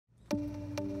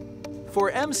For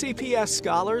MCPS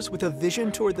scholars with a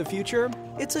vision toward the future,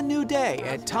 it's a new day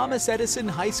at Thomas Edison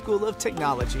High School of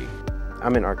Technology.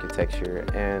 I'm in architecture,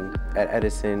 and at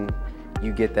Edison,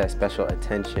 you get that special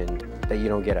attention that you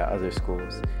don't get at other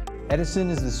schools. Edison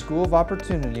is the school of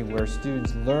opportunity where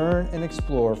students learn and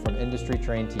explore from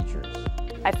industry-trained teachers.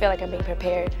 I feel like I'm being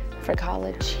prepared for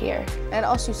college here. And it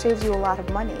also saves you a lot of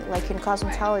money. Like in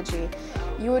cosmetology,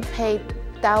 you would pay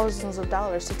thousands of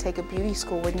dollars to take a beauty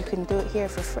school when you can do it here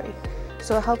for free.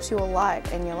 So it helps you a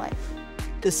lot in your life.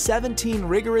 The 17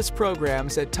 rigorous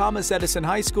programs at Thomas Edison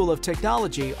High School of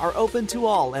Technology are open to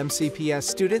all MCPS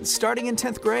students starting in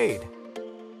 10th grade.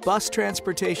 Bus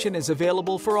transportation is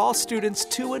available for all students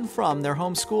to and from their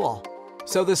home school.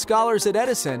 So the scholars at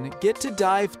Edison get to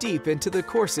dive deep into the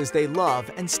courses they love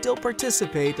and still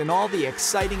participate in all the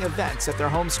exciting events at their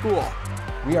home school.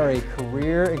 We are a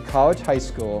career and college high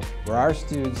school where our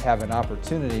students have an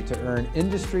opportunity to earn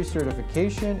industry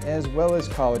certification as well as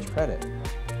college credit.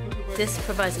 This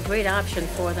provides a great option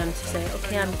for them to say,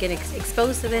 okay, I'm getting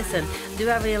exposed to this, and do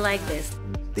I really like this?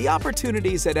 The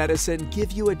opportunities at Edison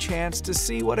give you a chance to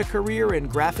see what a career in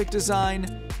graphic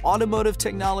design, automotive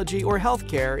technology, or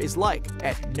healthcare is like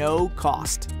at no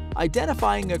cost.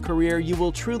 Identifying a career you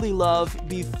will truly love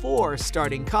before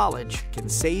starting college can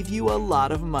save you a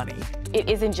lot of money. It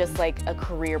isn't just like a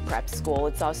career prep school,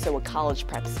 it's also a college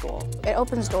prep school. It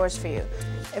opens doors for you.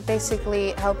 It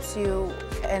basically helps you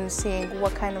in seeing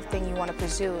what kind of thing you want to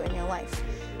pursue in your life.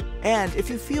 And if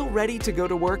you feel ready to go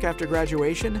to work after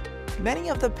graduation, many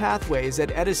of the pathways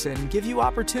at Edison give you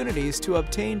opportunities to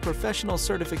obtain professional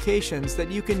certifications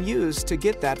that you can use to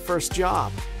get that first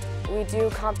job. We do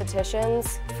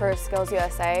competitions for Skills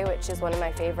USA, which is one of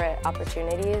my favorite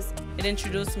opportunities. It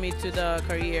introduced me to the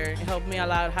career. It helped me a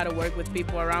lot how to work with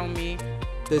people around me.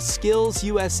 The Skills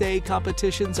USA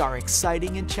competitions are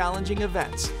exciting and challenging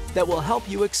events that will help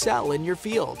you excel in your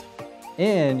field.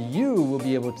 And you will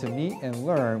be able to meet and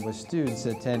learn with students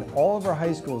that attend all of our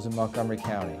high schools in Montgomery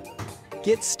County.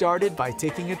 Get started by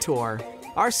taking a tour.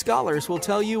 Our scholars will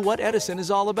tell you what Edison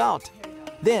is all about.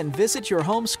 Then visit your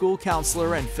homeschool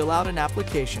counselor and fill out an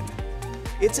application.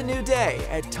 It's a new day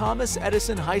at Thomas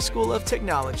Edison High School of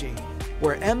Technology,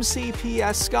 where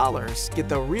MCPS scholars get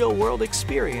the real-world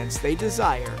experience they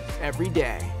desire every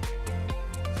day.